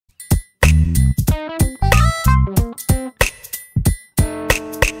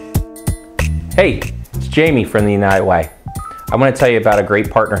Hey, it's Jamie from the United Way. I want to tell you about a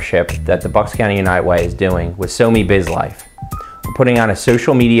great partnership that the Bucks County United Way is doing with SoMe Biz Life. We're putting on a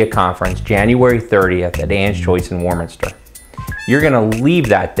social media conference January 30th at Ann's Choice in Warminster. You're going to leave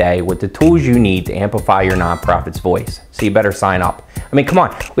that day with the tools you need to amplify your nonprofit's voice. So you better sign up. I mean, come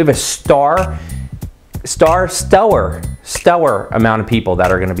on, we have a stellar amount of people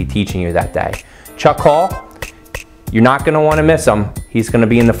that are going to be teaching you that day. Chuck Hall, you're not going to want to miss him. He's going to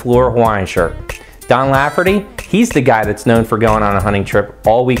be in the Fleur Hawaiian shirt. Don Lafferty, he's the guy that's known for going on a hunting trip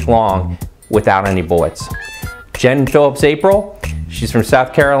all week long without any bullets. Jen Phillips April, she's from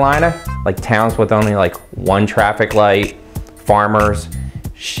South Carolina, like towns with only like one traffic light, farmers.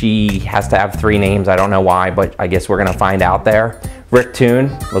 She has to have 3 names, I don't know why, but I guess we're gonna find out there. Rick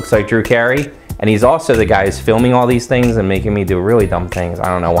Toone, looks like Drew Carey, and he's also the guy who's filming all these things and making me do really dumb things, I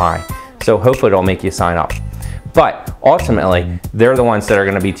don't know why. So hopefully it'll make you sign up. But ultimately, they're the ones that are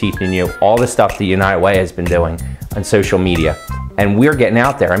gonna be teaching you all the stuff the United Way has been doing on social media. And we're getting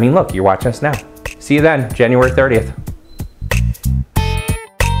out there. I mean, look, you're watching us now. See you then, January 30th.